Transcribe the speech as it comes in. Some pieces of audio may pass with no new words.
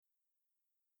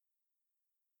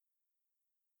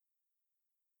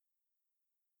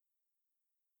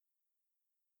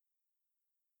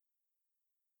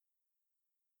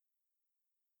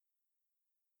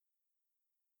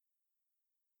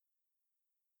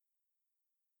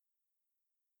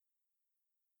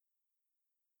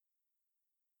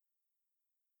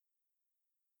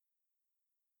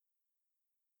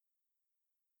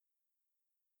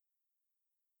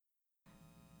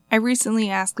I recently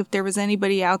asked if there was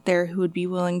anybody out there who would be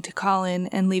willing to call in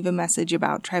and leave a message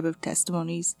about Tribe of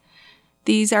Testimonies.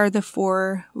 These are the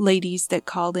 4 ladies that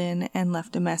called in and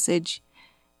left a message,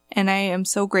 and I am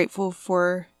so grateful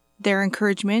for their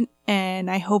encouragement, and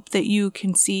I hope that you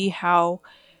can see how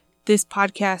this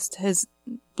podcast has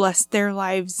blessed their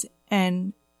lives,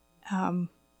 and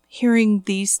hearing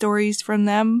these stories from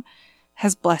them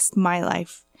has blessed my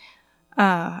life.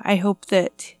 I hope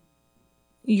that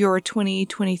your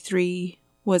 2023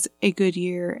 was a good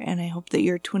year, and I hope that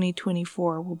your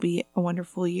 2024 will be a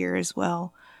wonderful year as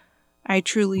well. I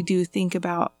truly do think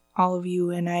about all of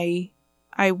you, and I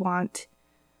want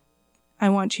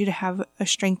you to have a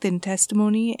strengthened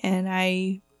testimony, and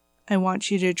I want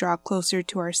you to draw closer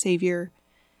to our Savior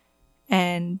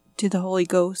and to the Holy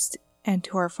Ghost and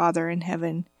to our Father in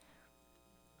heaven.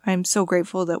 I'm so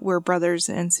grateful that we're brothers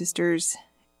and sisters,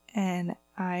 and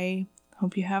I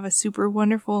hope you have a super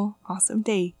wonderful, awesome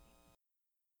day.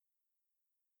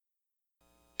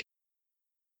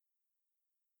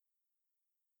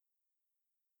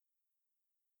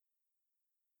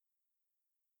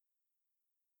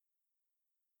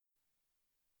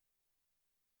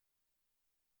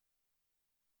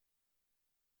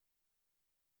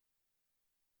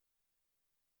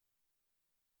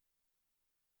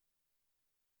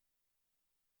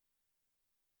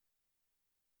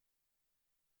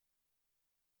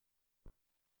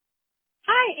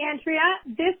 Hi, Andrea.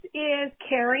 This is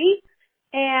Carrie,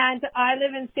 and I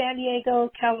live in San Diego,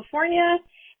 California.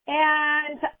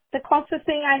 And the closest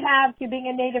thing I have to being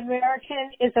a Native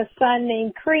American is a son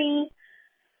named Carrie.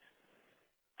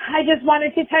 I just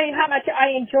wanted to tell you how much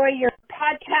I enjoy your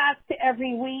podcast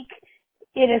every week.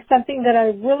 It is something that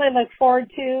I really look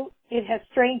forward to. It has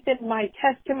strengthened my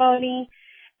testimony,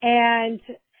 and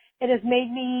it has made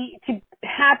me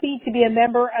happy to be a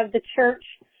member of the church,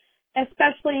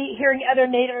 especially hearing other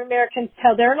Native Americans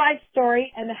tell their life story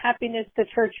and the happiness the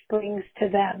church brings to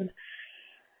them.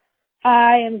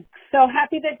 I am so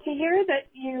happy to hear that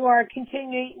you are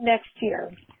continuing next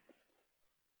year.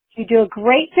 You do a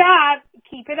great job.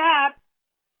 Keep it up.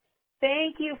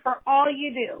 Thank you for all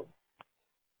you do.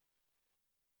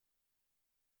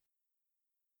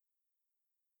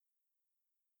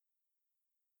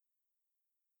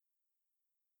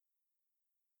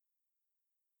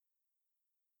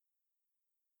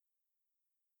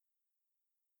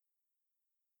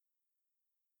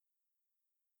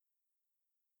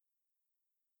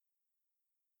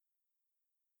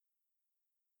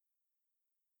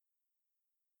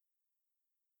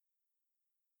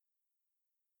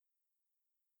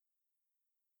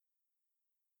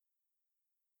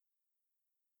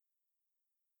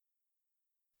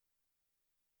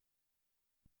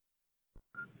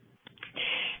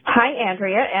 Hi,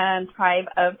 Andrea and Tribe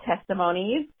of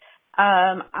Testimonies.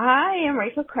 I am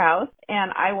Rachel Krause,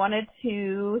 and I wanted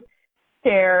to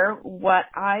share what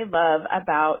I love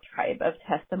about Tribe of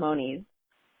Testimonies.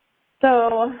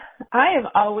 So I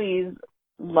have always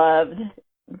loved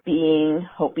being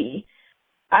Hopi.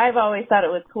 I've always thought it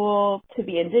was cool to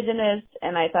be Indigenous,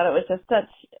 and I thought it was just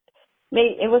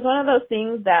it was one of those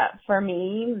things that for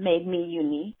me made me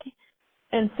unique.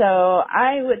 And so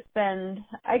I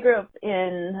grew up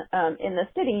in the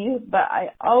city, but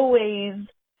I always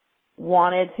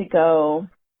wanted to go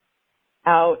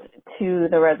out to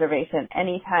the reservation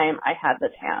anytime I had the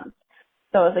chance.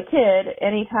 So as a kid,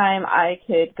 anytime I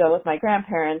could go with my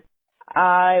grandparents,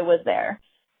 I was there.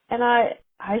 And I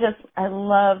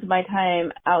loved my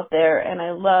time out there, and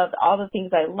I loved all the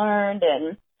things I learned.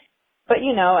 But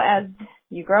as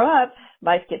you grow up,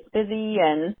 life gets busy,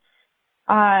 and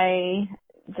I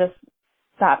just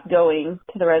stopped going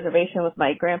to the reservation with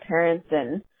my grandparents,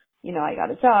 and I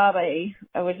got a job. I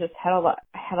was just had a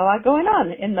lot going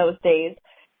on in those days,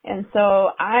 and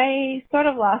so I sort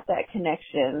of lost that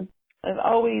connection. I've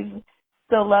always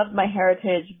still loved my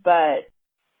heritage, but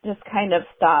just kind of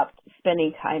stopped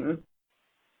spending time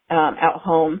at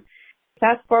home.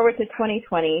 Fast forward to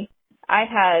 2020, I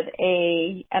had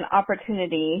an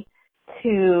opportunity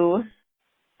to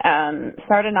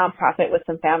start a nonprofit with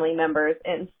some family members,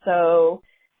 and so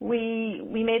we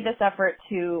made this effort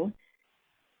to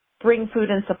bring food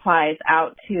and supplies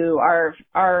out to our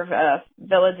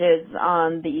villages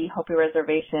on the Hopi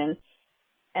Reservation,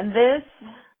 and this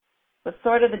was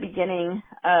sort of the beginning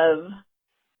of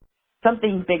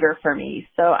something bigger for me.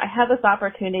 So I had this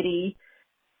opportunity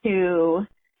to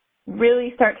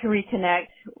really start to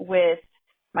reconnect with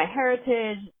my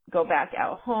heritage, go back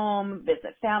out home,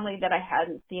 visit family that I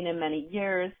hadn't seen in many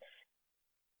years.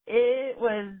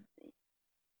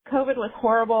 COVID was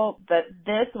horrible, but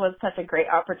this was such a great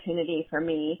opportunity for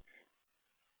me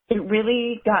it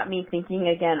really got me thinking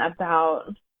again about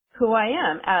who I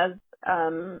am as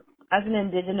an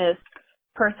Indigenous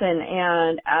person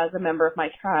and as a member of my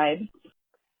tribe.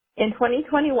 In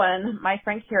 2021, my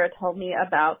friend Kira told me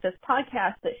about this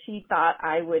podcast that she thought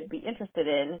I would be interested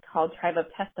in called Tribe of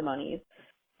Testimonies.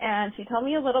 And she told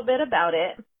me a little bit about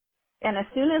it. And as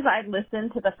soon as I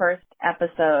listened to the first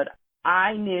episode,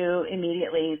 I knew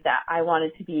immediately that I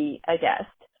wanted to be a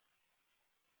guest.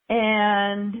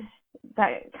 And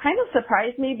that kind of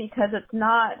surprised me because it's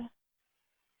not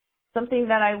something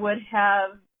that I would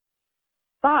have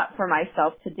thought for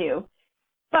myself to do.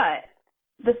 But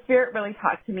the Spirit really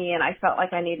talked to me, and I felt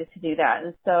like I needed to do that.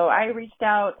 And so I reached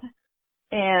out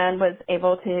and was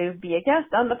able to be a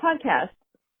guest on the podcast.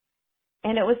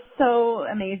 And it was so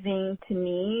amazing to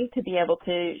me to be able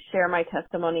to share my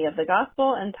testimony of the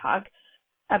gospel and talk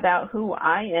about who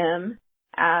I am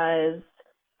as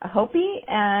a Hopi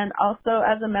and also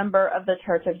as a member of the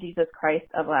Church of Jesus Christ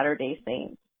of Latter-day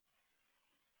Saints.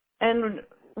 And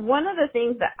one of the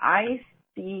things that I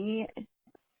see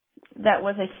that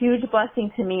was a huge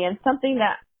blessing to me and something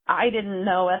that I didn't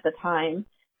know at the time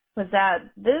was that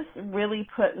this really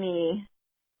put me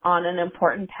on an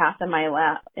important path in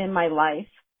my life.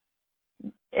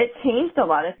 It changed a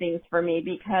lot of things for me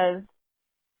because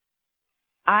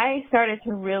I started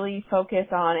to really focus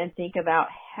on and think about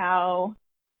how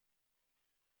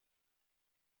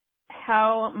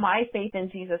my faith in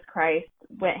Jesus Christ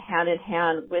went hand in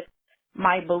hand with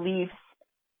my beliefs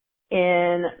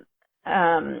in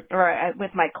or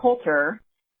with my culture,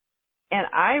 and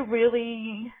I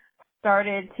really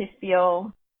started to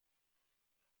feel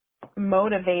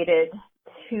motivated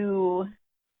to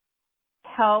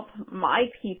help my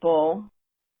people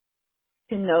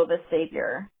to know the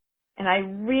Savior. And I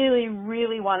really,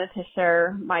 really wanted to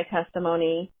share my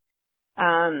testimony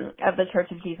of the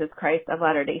Church of Jesus Christ of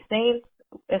Latter-day Saints,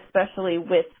 especially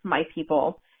with my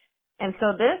people. And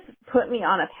so this put me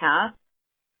on a path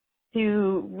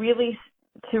to really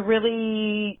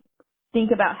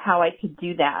think about how I could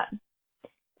do that.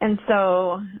 And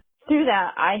so through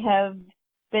that, I have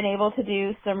been able to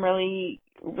do some really,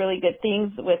 really good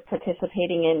things with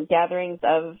participating in gatherings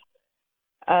of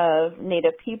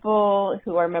Native people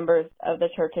who are members of the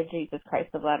Church of Jesus Christ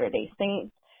of Latter-day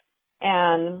Saints.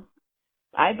 And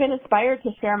I've been inspired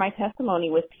to share my testimony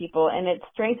with people, and it's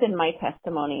strengthened my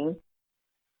testimony.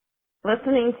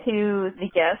 Listening to the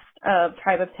guest of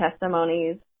Tribe of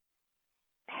Testimonies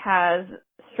has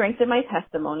strengthened my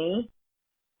testimony.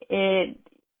 I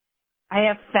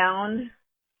have found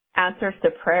answers to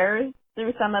prayers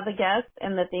through some of the guests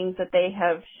and the things that they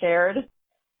have shared.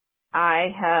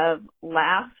 I have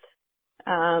laughed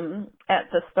at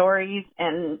the stories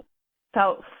and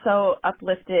felt so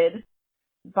uplifted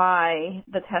by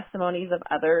the testimonies of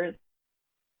others.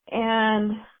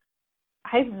 And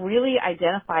I've really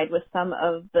identified with some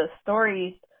of the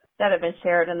stories that have been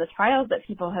shared and the trials that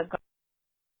people have gone.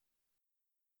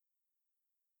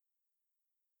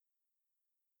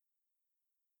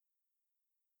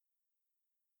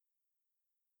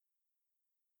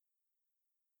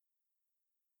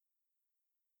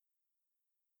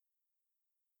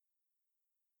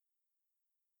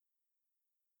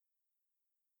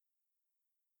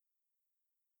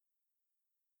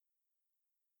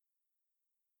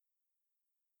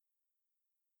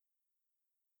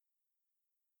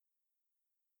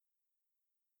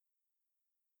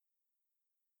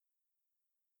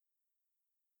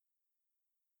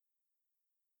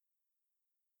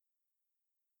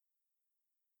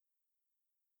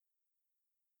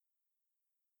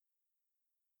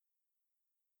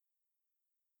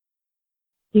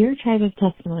 Dear Tribe of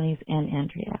Testimonies and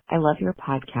Andrea, I love your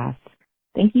podcast.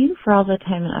 Thank you for all the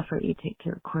time and effort you take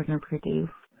to record and produce.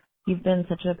 You've been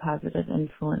such a positive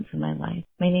influence in my life.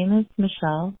 My name is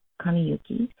Michelle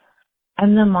Kaniyuki.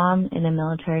 I'm the mom in a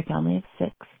military family of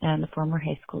 6 and a former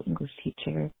high school English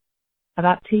teacher.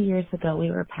 About 2 years ago,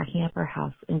 we were packing up our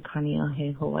house in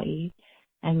Kaneohe, Hawaii,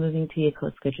 and moving to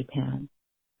Yokosuka, Japan.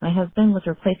 My husband was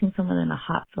replacing someone in a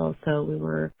hot fill, so we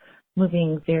were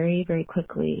moving very, very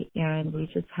quickly, and we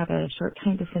just had a short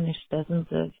time to finish dozens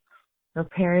of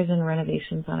repairs and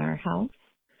renovations on our house,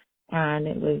 and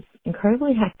it was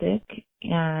incredibly hectic,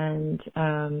 and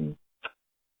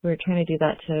we were trying to do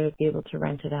that to be able to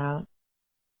rent it out.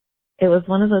 It was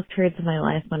one of those periods of my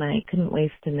life when I couldn't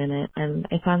waste a minute, and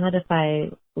I found that if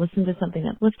I listened to something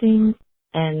uplifting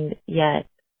and yet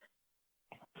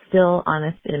still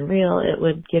honest and real, it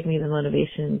would give me the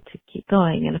motivation to keep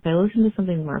going. And if I listened to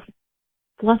something more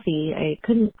fluffy, I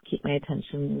couldn't keep my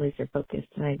attention laser focused,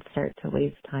 and I'd start to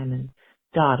waste time and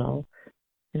dawdle.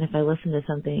 And if I listen to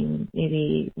something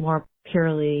maybe more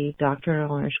purely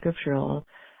doctrinal or scriptural,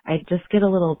 I just get a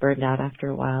little burned out after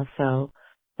a while. So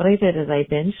what I did is I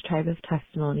binged Tribe of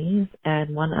Testimonies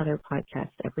and one other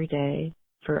podcast every day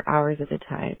for hours at a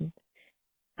time.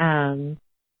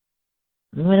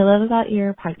 What I love about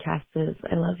your podcast is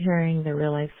I love hearing the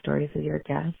real life stories of your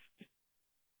guests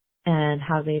and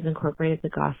how they've incorporated the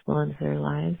gospel into their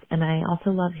lives. And I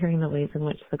also love hearing the ways in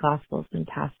which the gospel has been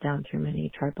passed down through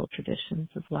many tribal traditions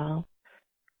as well.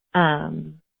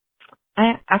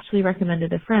 I actually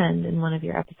recommended a friend in one of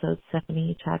your episodes,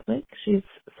 Stephanie Chadwick. She's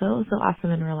so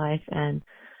awesome in real life, and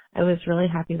I was really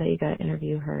happy that you got to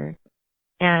interview her.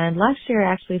 And last year,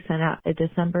 I actually sent out a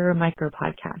December micro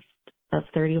podcast of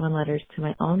 31 letters to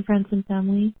my own friends and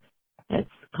family. It's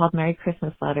called Merry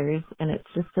Christmas Letters, and it's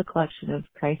just a collection of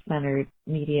Christ-centered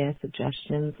media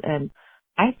suggestions. And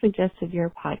I suggested your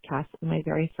podcast in my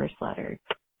very first letter.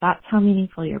 That's how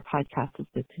meaningful your podcast has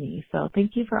been to me. So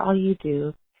thank you for all you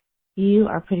do. You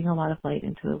are putting a lot of light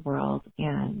into the world,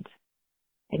 and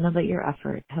I know that your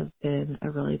effort has been a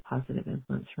really positive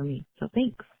influence for me. So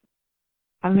thanks.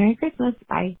 Have a Merry Christmas.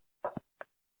 Bye.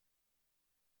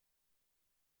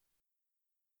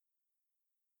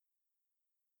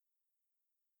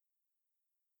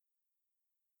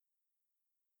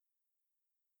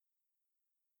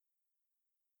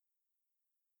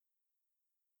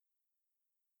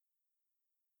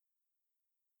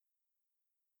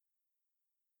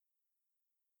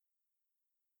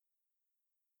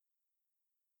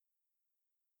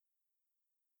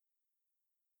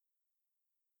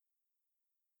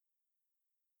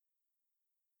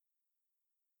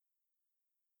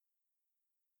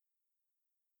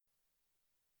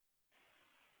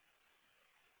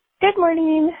 Good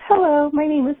morning. Hello, my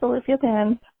name is Olivia.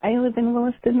 I live in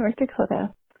Williston, North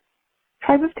Dakota.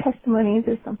 Tribe of Testimonies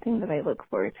is something that I look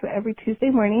forward to every Tuesday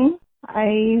morning.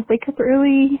 I wake up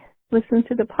early, listen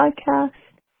to the podcast,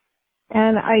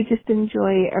 and I just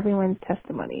enjoy everyone's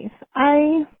testimonies.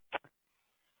 I'm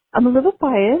a little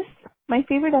biased. My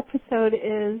favorite episode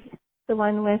is the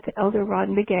one with Elder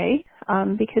Ron Begay,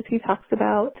 because he talks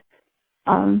about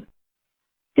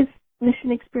his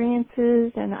mission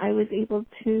experiences, and I was able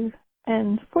to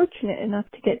and fortunate enough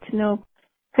to get to know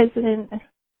President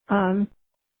and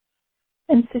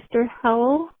Sister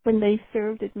Howell when they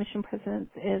served as mission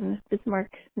presidents in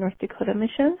Bismarck, North Dakota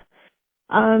mission.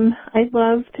 I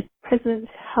loved President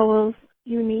Howell's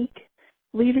unique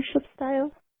leadership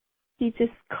style. He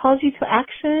just calls you to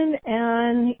action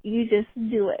and you just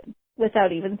do it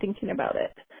without even thinking about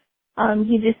it.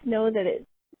 You just know that it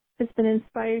has been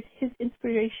inspired, his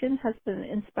inspiration has been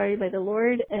inspired by the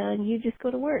Lord, and you just go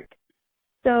to work.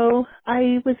 So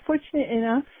I was fortunate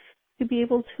enough to be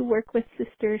able to work with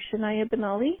Sister Shania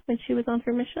Benali when she was on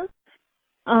her mission.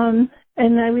 And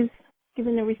I was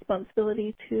given the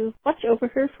responsibility to watch over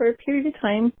her for a period of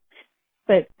time,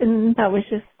 and that was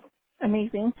just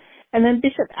amazing. And then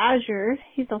Bishop Azure,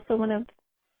 he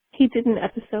did an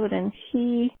episode, and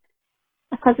he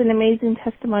has an amazing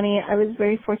testimony. I was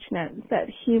very fortunate that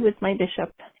he was my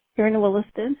bishop here in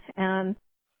Williston, and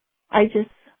I just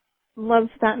love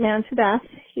that man to death.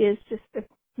 He is just a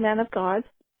man of God.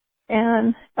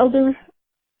 And Elder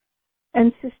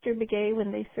and Sister Begay,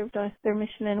 when they served their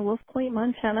mission in Wolf Point,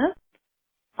 Montana,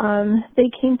 they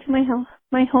came to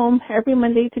my home every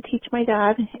Monday to teach my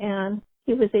dad, and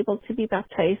he was able to be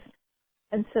baptized.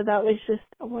 And so that was just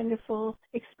a wonderful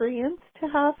experience to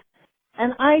have.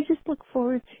 And I just look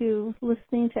forward to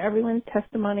listening to everyone's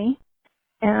testimony,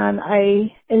 and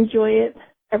I enjoy it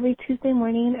every Tuesday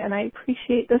morning, and I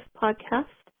appreciate this podcast.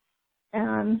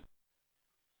 And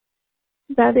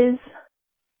that is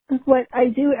what I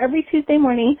do every Tuesday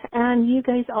morning, and you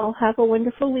guys all have a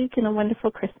wonderful week and a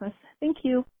wonderful Christmas. Thank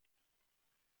you.